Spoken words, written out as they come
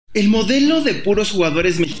¿El modelo de puros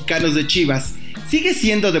jugadores mexicanos de Chivas sigue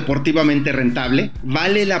siendo deportivamente rentable?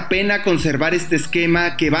 ¿Vale la pena conservar este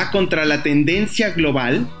esquema que va contra la tendencia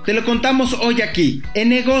global? Te lo contamos hoy aquí, en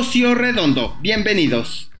Negocio Redondo.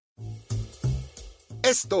 Bienvenidos.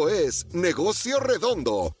 Esto es Negocio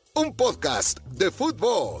Redondo, un podcast de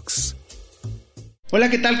Footbox. Hola,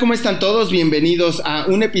 ¿qué tal? ¿Cómo están todos? Bienvenidos a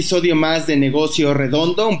un episodio más de Negocio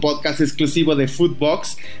Redondo, un podcast exclusivo de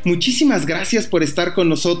Footbox. Muchísimas gracias por estar con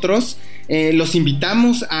nosotros. Los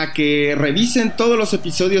invitamos a que revisen todos los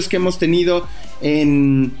episodios que hemos tenido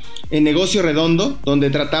en Negocio Redondo, donde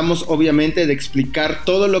tratamos obviamente de explicar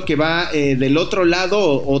todo lo que va del otro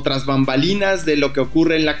lado o tras bambalinas de lo que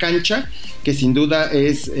ocurre en la cancha, que sin duda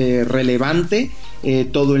es relevante.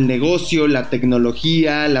 Todo el negocio, la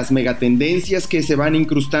tecnología, las megatendencias que se van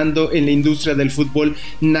incrustando en la industria del fútbol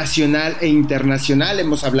nacional e internacional.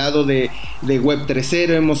 Hemos hablado de Web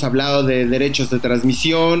 3.0, hemos hablado de derechos de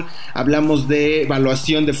transmisión, hablamos de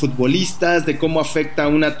evaluación de futbolistas, de cómo afecta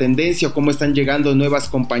una tendencia o cómo están llegando nuevas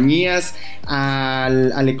compañías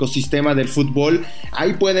al ecosistema del fútbol.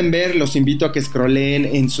 Ahí pueden ver, los invito a que scrolleen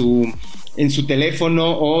en su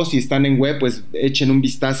teléfono, o si están en web, pues echen un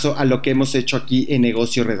vistazo a lo que hemos hecho aquí en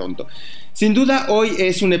Negocio Redondo. Sin duda, hoy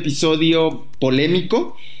es un episodio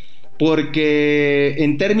polémico, porque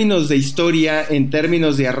en términos de historia, en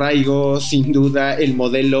términos de arraigo, sin duda el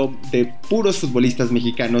modelo de puros futbolistas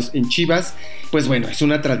mexicanos en Chivas, pues bueno, es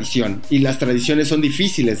una tradición, y las tradiciones son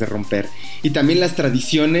difíciles de romper, y también las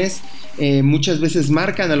tradiciones muchas veces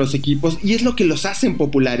marcan a los equipos, y es lo que los hacen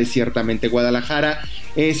populares. Ciertamente Guadalajara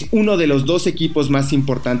es uno de los dos equipos más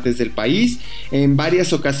importantes del país. En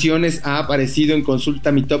varias ocasiones ha aparecido en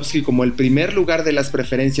Consulta Mitofsky como el primer lugar de las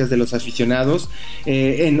preferencias de los aficionados,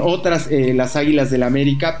 en otras las Águilas del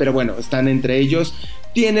América, pero bueno, están entre ellos.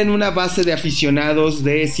 Tienen una base de aficionados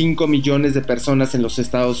de 5 millones de personas en los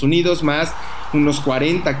Estados Unidos, más unos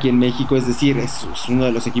 40 aquí en México, es decir, es uno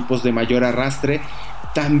de los equipos de mayor arrastre.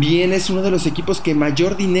 También es uno de los equipos que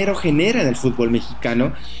mayor dinero genera en el fútbol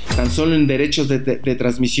mexicano. Tan solo en derechos de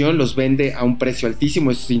transmisión los vende a un precio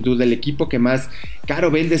altísimo. Es sin duda el equipo que más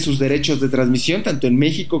caro vende sus derechos de transmisión, tanto en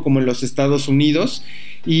México como en los Estados Unidos.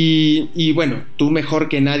 Y bueno, tú mejor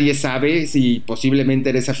que nadie sabes, si posiblemente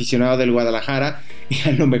eres aficionado del Guadalajara, y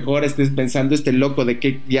a lo mejor estés pensando, este loco de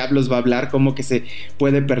qué diablos va a hablar, cómo que se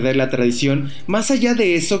puede perder la tradición. Más allá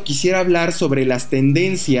de eso, quisiera hablar sobre las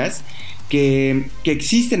tendencias que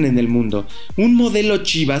existen en el mundo. Un modelo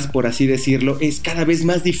Chivas, por así decirlo, es cada vez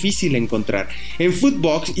más difícil encontrar. En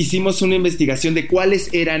Footbox hicimos una investigación de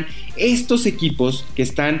cuáles eran estos equipos que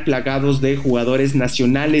están plagados de jugadores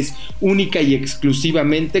nacionales única y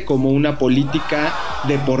exclusivamente como una política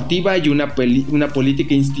deportiva y una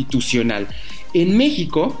política institucional. En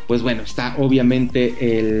México, pues bueno, está obviamente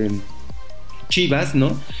el Chivas,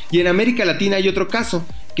 ¿no? Y en América Latina hay otro caso,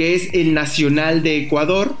 que es el Nacional de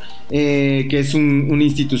Ecuador, que es una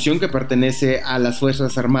institución que pertenece a las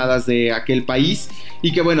Fuerzas Armadas de aquel país,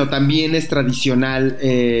 y que bueno, también es tradicional,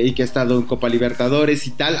 y que ha estado en Copa Libertadores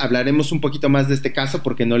y tal. Hablaremos un poquito más de este caso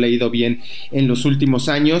porque no lo he leído bien en los últimos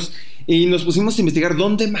años, y nos pusimos a investigar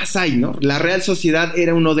dónde más hay, ¿no? La Real Sociedad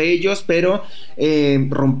era uno de ellos, pero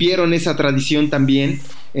rompieron esa tradición también.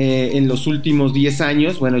 En los últimos 10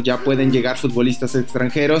 años, bueno, ya pueden llegar futbolistas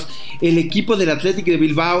extranjeros. El equipo del Athletic de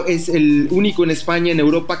Bilbao es el único en España, en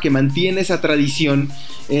Europa, que mantiene esa tradición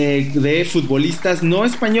de futbolistas no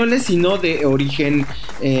españoles, sino de origen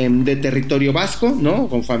de territorio vasco, ¿no?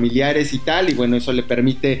 Con familiares y tal, y bueno, eso le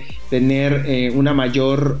permite tener una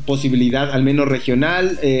mayor posibilidad, al menos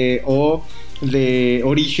regional, o de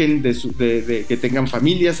origen de que tengan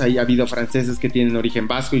familias. Ahí ha habido franceses que tienen origen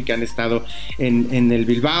vasco y que han estado en el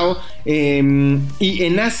Bilbao, y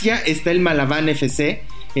en Asia está el Malaban FC.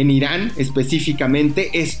 En Irán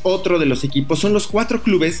específicamente es otro de los equipos. Son los 4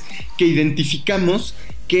 clubes que identificamos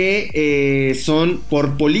que son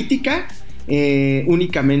por política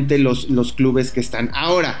únicamente los clubes que están.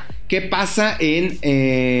 Ahora, ¿qué pasa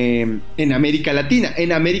en América Latina?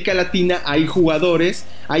 En América Latina hay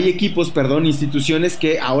instituciones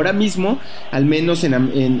que ahora mismo, al menos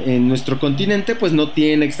en nuestro continente, pues no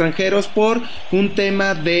tienen extranjeros por un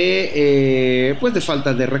tema de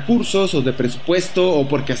falta de recursos o de presupuesto, o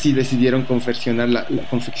porque así decidieron confeccionar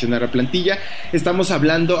la plantilla. Estamos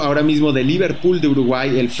hablando ahora mismo de Liverpool de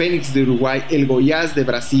Uruguay, el Fénix de Uruguay, el Goiás de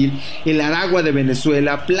Brasil, el Aragua de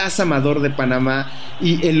Venezuela, Plaza Amador de Panamá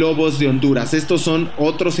y el Lobo de Honduras. Estos son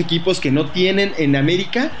otros equipos que no tienen en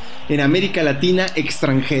América Latina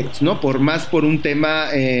extranjeros, ¿no? Por un tema,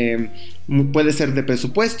 puede ser de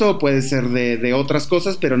presupuesto, puede ser de otras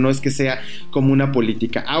cosas, pero no es que sea como una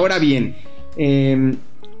política. Ahora bien,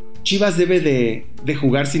 ¿Chivas debe de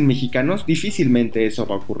jugar sin mexicanos? Difícilmente eso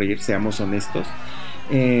va a ocurrir, seamos honestos.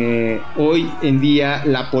 Hoy en día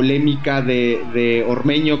la polémica de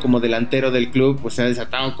Ormeño como delantero del club pues se ha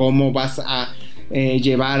desatado. ¿Cómo vas a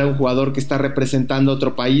llevar a un jugador que está representando a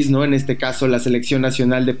otro país, ¿no? En este caso la selección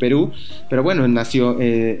nacional de Perú, pero bueno,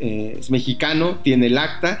 es mexicano, tiene el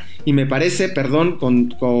acta y me parece, perdón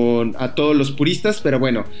a todos los puristas, pero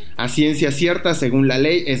bueno, a ciencia cierta, según la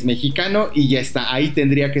ley, es mexicano y ya está. Ahí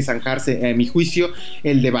tendría que zanjarse, a mi juicio,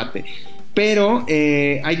 el debate. Pero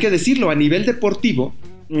hay que decirlo, a nivel deportivo,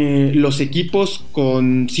 los equipos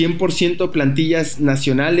con 100% plantillas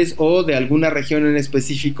nacionales o de alguna región en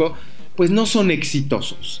específico, pues no son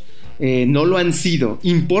exitosos, no lo han sido.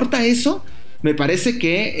 ¿Importa eso? Me parece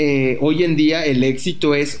que hoy en día el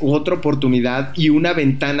éxito es otra oportunidad y una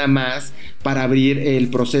ventana más para abrir el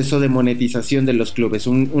proceso de monetización de los clubes.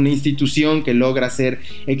 Una institución que logra ser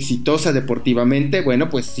exitosa deportivamente,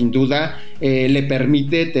 bueno, pues sin duda le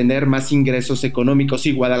permite tener más ingresos económicos.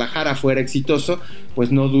 Si Guadalajara fuera exitoso,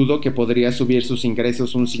 pues no dudo que podría subir sus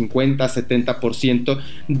ingresos un 50-70%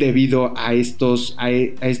 debido a estos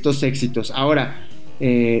éxitos. Ahora,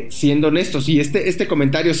 siendo honestos, y este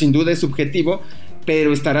comentario sin duda es subjetivo,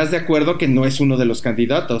 pero estarás de acuerdo que no es uno de los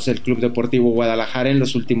candidatos el Club Deportivo Guadalajara en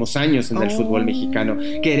los últimos años en el fútbol mexicano.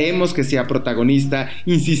 Queremos que sea protagonista,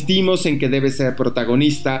 insistimos en que debe ser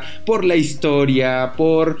protagonista por la historia,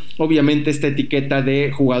 por obviamente esta etiqueta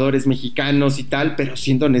de jugadores mexicanos y tal, pero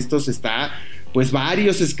siendo honestos está pues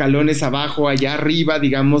varios escalones abajo. Allá arriba,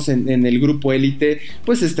 digamos, en el grupo élite,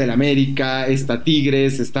 pues está el América, está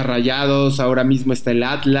Tigres, está Rayados, ahora mismo está el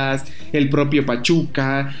Atlas, el propio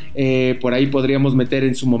Pachuca, por ahí podríamos meter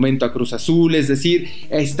en su momento a Cruz Azul. Es decir,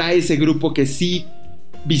 está ese grupo que sí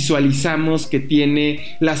visualizamos que tiene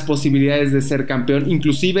las posibilidades de ser campeón.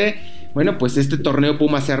 Inclusive, bueno, pues este torneo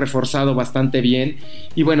Puma se ha reforzado bastante bien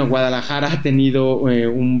y bueno, Guadalajara ha tenido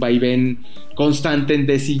un vaivén constante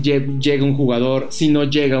de si llega un jugador, si no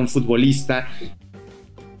llega un futbolista.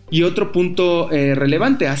 Y otro punto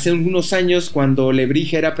relevante, hace unos años cuando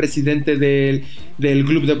Lebrija era presidente del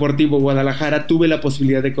Club Deportivo Guadalajara, tuve la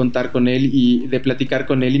posibilidad de contar con él y de platicar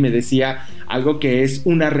con él y me decía algo que es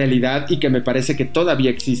una realidad y que me parece que todavía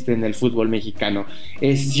existe en el fútbol mexicano.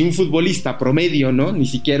 Si un futbolista promedio, ¿no?, ni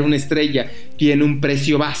siquiera una estrella, tiene un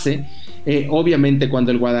precio base, obviamente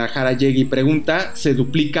cuando el Guadalajara llega y pregunta, se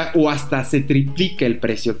duplica o hasta se triplica el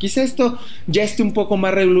precio. Quizá esto ya esté un poco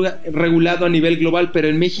más regulado a nivel global, pero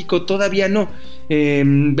en México todavía no.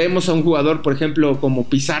 Vemos a un jugador, por ejemplo, como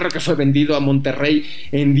Pizarro, que fue vendido a Monterrey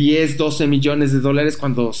en 10-12 millones de dólares,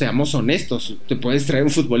 cuando seamos honestos, te puedes traer un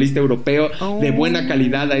futbolista europeo de buena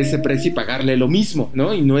calidad a ese precio y pagarle lo mismo,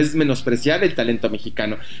 ¿no? Y no es menospreciar el talento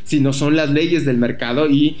mexicano, sino son las leyes del mercado.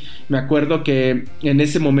 Y me acuerdo que en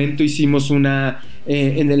ese momento hicimos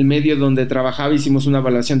en el medio donde trabajaba, hicimos una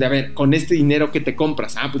evaluación de, a ver, con este dinero que te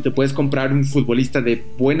compras, pues te puedes comprar un futbolista de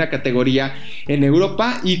buena categoría en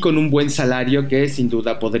Europa y con un buen salario que sin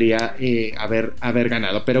duda podría haber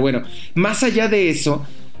ganado. Pero bueno, más allá de eso,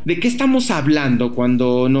 ¿de qué estamos hablando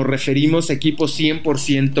cuando nos referimos a equipos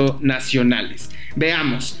 100% nacionales?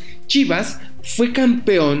 Veamos, Chivas fue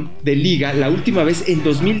campeón de liga la última vez en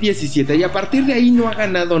 2017 y a partir de ahí no ha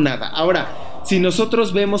ganado nada. Ahora, si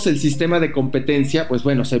nosotros vemos el sistema de competencia, pues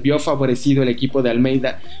bueno, se vio favorecido el equipo de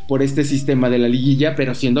Almeida por este sistema de la liguilla,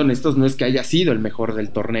 pero siendo honestos no es que haya sido el mejor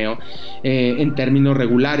del torneo en términos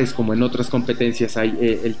regulares, como en otras competencias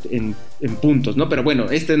hay en puntos, ¿no? Pero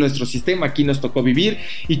bueno, este es nuestro sistema, aquí nos tocó vivir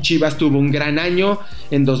y Chivas tuvo un gran año.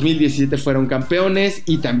 En 2017 fueron campeones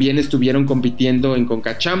y también estuvieron compitiendo en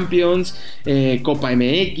Conca Champions, Copa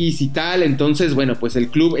MX y tal. Entonces, bueno, pues el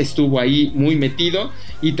club estuvo ahí muy metido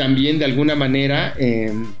y también de alguna manera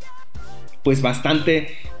pues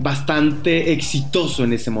bastante exitoso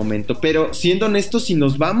en ese momento. Pero siendo honestos, si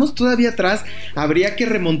nos vamos todavía atrás, habría que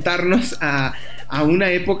remontarnos a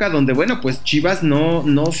una época donde, bueno, pues Chivas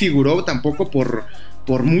no figuró tampoco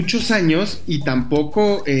por muchos años y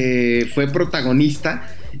tampoco fue protagonista.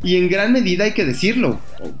 Y en gran medida hay que decirlo,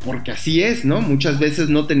 porque así es, ¿no? Muchas veces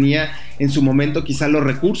no tenía en su momento quizá los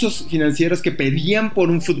recursos financieros que pedían por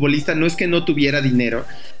un futbolista. No es que no tuviera dinero,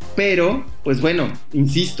 pero pues bueno,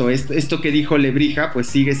 insisto, esto que dijo Lebrija pues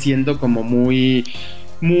sigue siendo como muy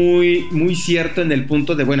cierto en el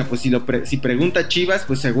punto de, bueno, pues si pregunta Chivas,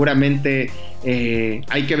 pues seguramente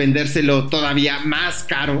hay que vendérselo todavía más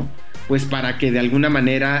caro, pues para que de alguna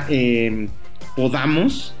manera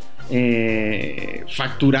podamos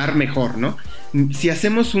facturar mejor, ¿no? Si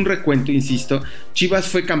hacemos un recuento, insisto, Chivas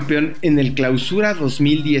fue campeón en el Clausura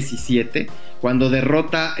 2017, cuando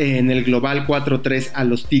derrota en el Global 4-3 a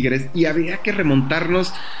los Tigres, y habría que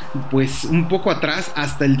remontarnos pues un poco atrás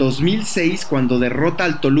hasta el 2006, cuando derrota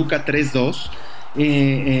al Toluca 3-2.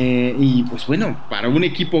 Y pues bueno, para un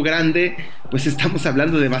equipo grande, pues estamos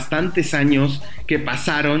hablando de bastantes años que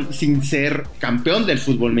pasaron sin ser campeón del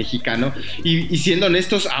fútbol mexicano, y siendo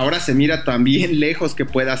honestos, ahora se mira también lejos que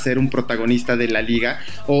pueda ser un protagonista de la liga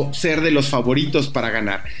o ser de los favoritos para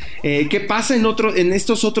ganar. ¿Qué pasa en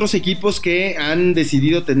estos otros equipos que han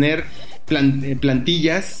decidido tener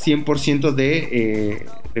plantillas 100% de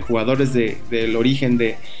jugadores del origen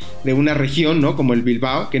de una región, ¿no? Como el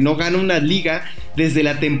Bilbao, que no gana una liga desde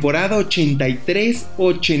la temporada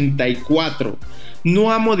 83-84.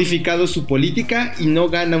 No ha modificado su política y no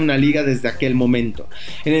gana una liga desde aquel momento.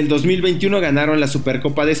 En el 2021 ganaron la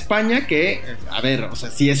Supercopa de España, que, a ver, o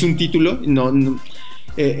sea, si es un título, no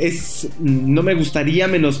me gustaría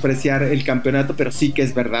menospreciar el campeonato, pero sí que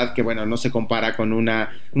es verdad que, bueno, no se compara con una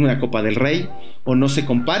Copa del Rey, o no se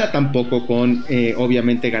compara tampoco con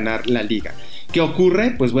obviamente ganar la liga. ¿Qué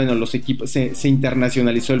ocurre? Pues bueno, los equipos se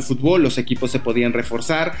internacionalizó el fútbol, los equipos se podían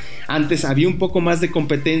reforzar. Antes había un poco más de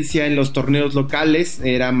competencia en los torneos locales,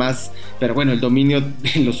 era más, pero bueno, el dominio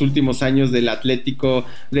en los últimos años del Atlético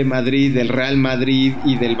de Madrid, del Real Madrid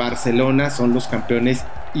y del Barcelona son los campeones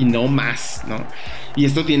y no más, ¿no? Y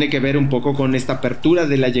esto tiene que ver un poco con esta apertura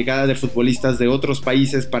de la llegada de futbolistas de otros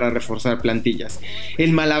países para reforzar plantillas.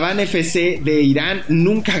 El Malaban FC de Irán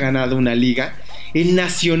nunca ha ganado una liga. El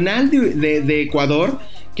Nacional de Ecuador,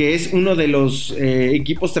 que es uno de los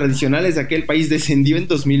equipos tradicionales de aquel país, descendió en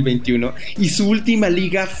 2021 y su última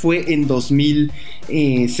liga fue en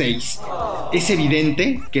 2006. Es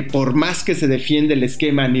evidente que por más que se defiende el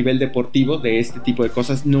esquema a nivel deportivo de este tipo de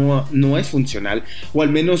cosas, no es funcional, o al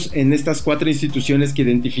menos en estas 4 instituciones que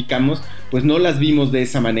identificamos, pues no las vimos de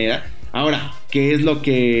esa manera. Ahora, ¿qué es lo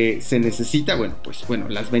que se necesita? Bueno,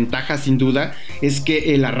 las ventajas sin duda es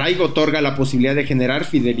que el arraigo otorga la posibilidad de generar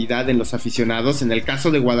fidelidad en los aficionados. En el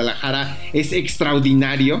caso de Guadalajara es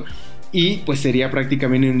extraordinario y pues sería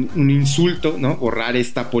prácticamente un insulto, ¿no? Borrar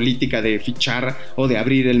esta política de fichar o de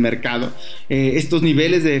abrir el mercado. Estos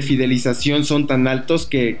niveles de fidelización son tan altos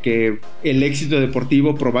que el éxito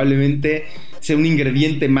deportivo probablemente sea un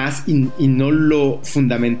ingrediente más y no lo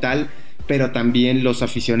fundamental, pero también los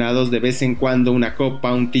aficionados de vez en cuando una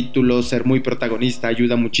copa, un título, ser muy protagonista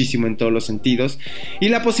ayuda muchísimo en todos los sentidos, y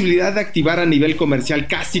la posibilidad de activar a nivel comercial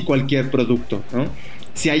casi cualquier producto, ¿no?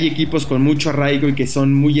 Si hay equipos con mucho arraigo y que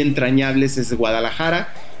son muy entrañables es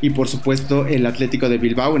Guadalajara y por supuesto el Atlético de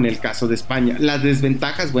Bilbao en el caso de España. Las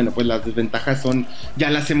desventajas, bueno, pues las desventajas son, ya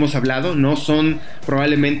las hemos hablado, no son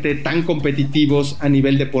probablemente tan competitivos a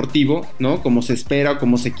nivel deportivo, ¿no? Como se espera o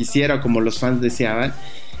como se quisiera o como los fans deseaban.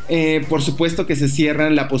 Por supuesto que se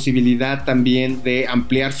cierran la posibilidad también de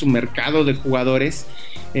ampliar su mercado de jugadores.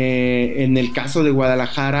 En el caso de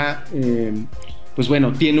Guadalajara, pues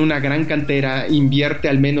bueno, tiene una gran cantera, invierte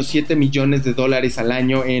al menos $7 millones al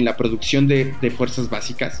año en la producción de fuerzas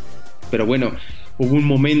básicas. Pero bueno, hubo un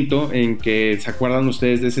momento en que, ¿se acuerdan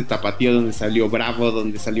ustedes de ese tapatío donde salió Bravo,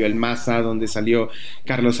 donde salió el Maza, donde salió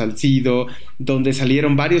Carlos Salcido, donde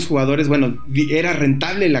salieron varios jugadores? Bueno, era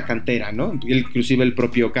rentable la cantera, ¿no? Inclusive el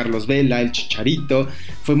propio Carlos Vela, el Chicharito,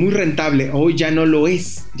 fue muy rentable. Hoy ya no lo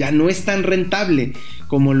es, ya no es tan rentable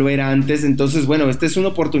como lo era antes. Entonces, bueno, esta es una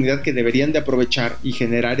oportunidad que deberían de aprovechar y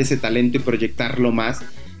generar ese talento y proyectarlo más.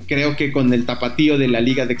 Creo que con el tapatío de la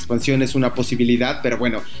Liga de Expansión es una posibilidad, pero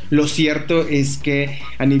bueno, lo cierto es que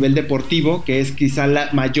a nivel deportivo, que es quizá la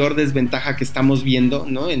mayor desventaja que estamos viendo,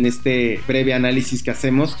 ¿no? En este breve análisis que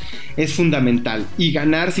hacemos, es fundamental. Y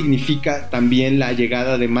ganar significa también la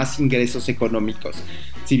llegada de más ingresos económicos.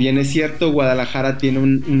 Si bien es cierto, Guadalajara tiene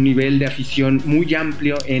un nivel de afición muy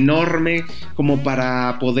amplio, enorme, como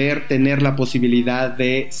para poder tener la posibilidad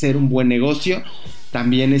de ser un buen negocio,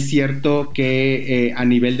 también es cierto que a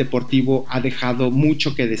nivel deportivo ha dejado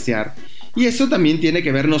mucho que desear. Y eso también tiene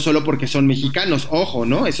que ver no solo porque son mexicanos, ojo,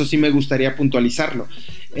 ¿no? Eso sí me gustaría puntualizarlo.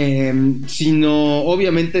 Sino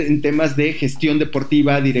obviamente en temas de gestión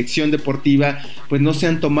deportiva, dirección deportiva, pues no se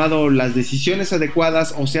han tomado las decisiones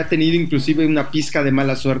adecuadas, o se ha tenido inclusive una pizca de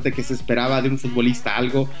mala suerte que se esperaba de un futbolista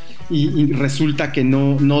algo y resulta que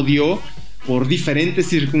no dio por diferentes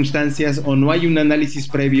circunstancias, o no hay un análisis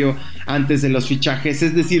previo antes de los fichajes.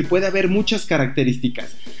 Es decir, puede haber muchas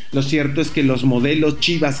características. Lo cierto es que los modelos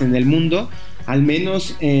Chivas en el mundo al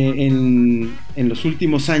menos en los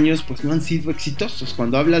últimos años, pues no han sido exitosos.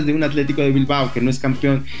 Cuando hablas de un Atlético de Bilbao que no es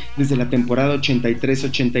campeón desde la temporada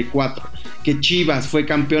 83-84, que Chivas fue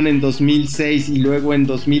campeón en 2006 y luego en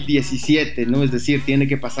 2017, ¿no? Es decir, tiene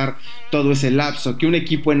que pasar todo ese lapso, que un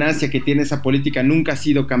equipo en Asia que tiene esa política nunca ha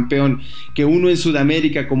sido campeón, que uno en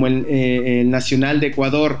Sudamérica como el Nacional de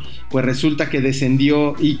Ecuador, pues resulta que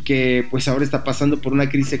descendió y que pues ahora está pasando por una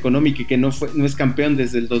crisis económica y que no es campeón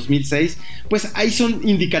desde el 2006, pues ahí son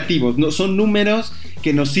indicativos, ¿no? Son números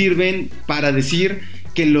que nos sirven para decir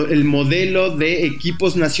que el modelo de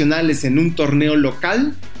equipos nacionales en un torneo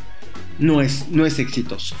local no es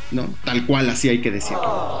exitoso, ¿no? Tal cual, así hay que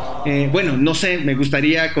decirlo. Bueno, no sé, me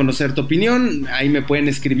gustaría conocer tu opinión. Ahí me pueden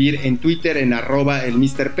escribir en Twitter, en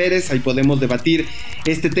 @elMrPérez. Ahí podemos debatir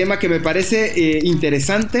este tema que me parece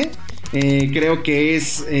interesante. Creo que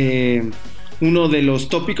es uno de los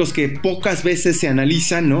tópicos que pocas veces se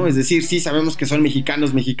analizan, ¿no? Es decir, sí sabemos que son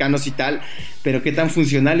mexicanos y tal, pero qué tan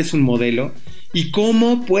funcional es un modelo y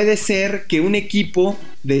cómo puede ser que un equipo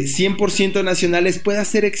de 100% nacionales pueda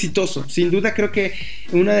ser exitoso. Sin duda creo que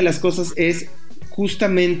una de las cosas es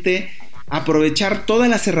justamente aprovechar todas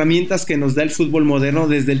las herramientas que nos da el fútbol moderno,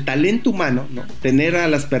 desde el talento humano, ¿no? Tener a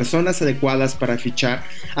las personas adecuadas para fichar,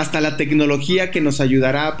 hasta la tecnología que nos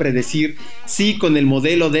ayudará a predecir si con el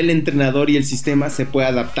modelo del entrenador y el sistema se puede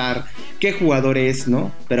adaptar, qué jugador es,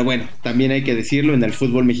 ¿no? Pero bueno, también hay que decirlo, en el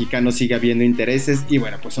fútbol mexicano sigue habiendo intereses y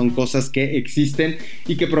bueno, pues son cosas que existen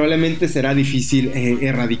y que probablemente será difícil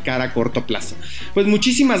erradicar a corto plazo. Pues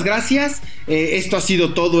muchísimas gracias, esto ha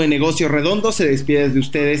sido todo en Negocio Redondo, se despide de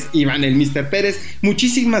ustedes Iván el Mr. Pérez,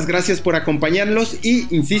 muchísimas gracias por acompañarnos y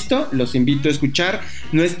insisto, los invito a escuchar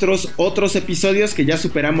nuestros otros episodios que ya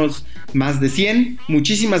superamos más de 100,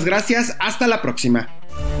 muchísimas gracias, hasta la próxima.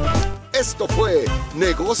 Esto fue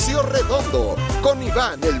Negocio Redondo con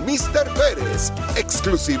Iván el Mr. Pérez,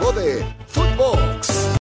 exclusivo de Footbox.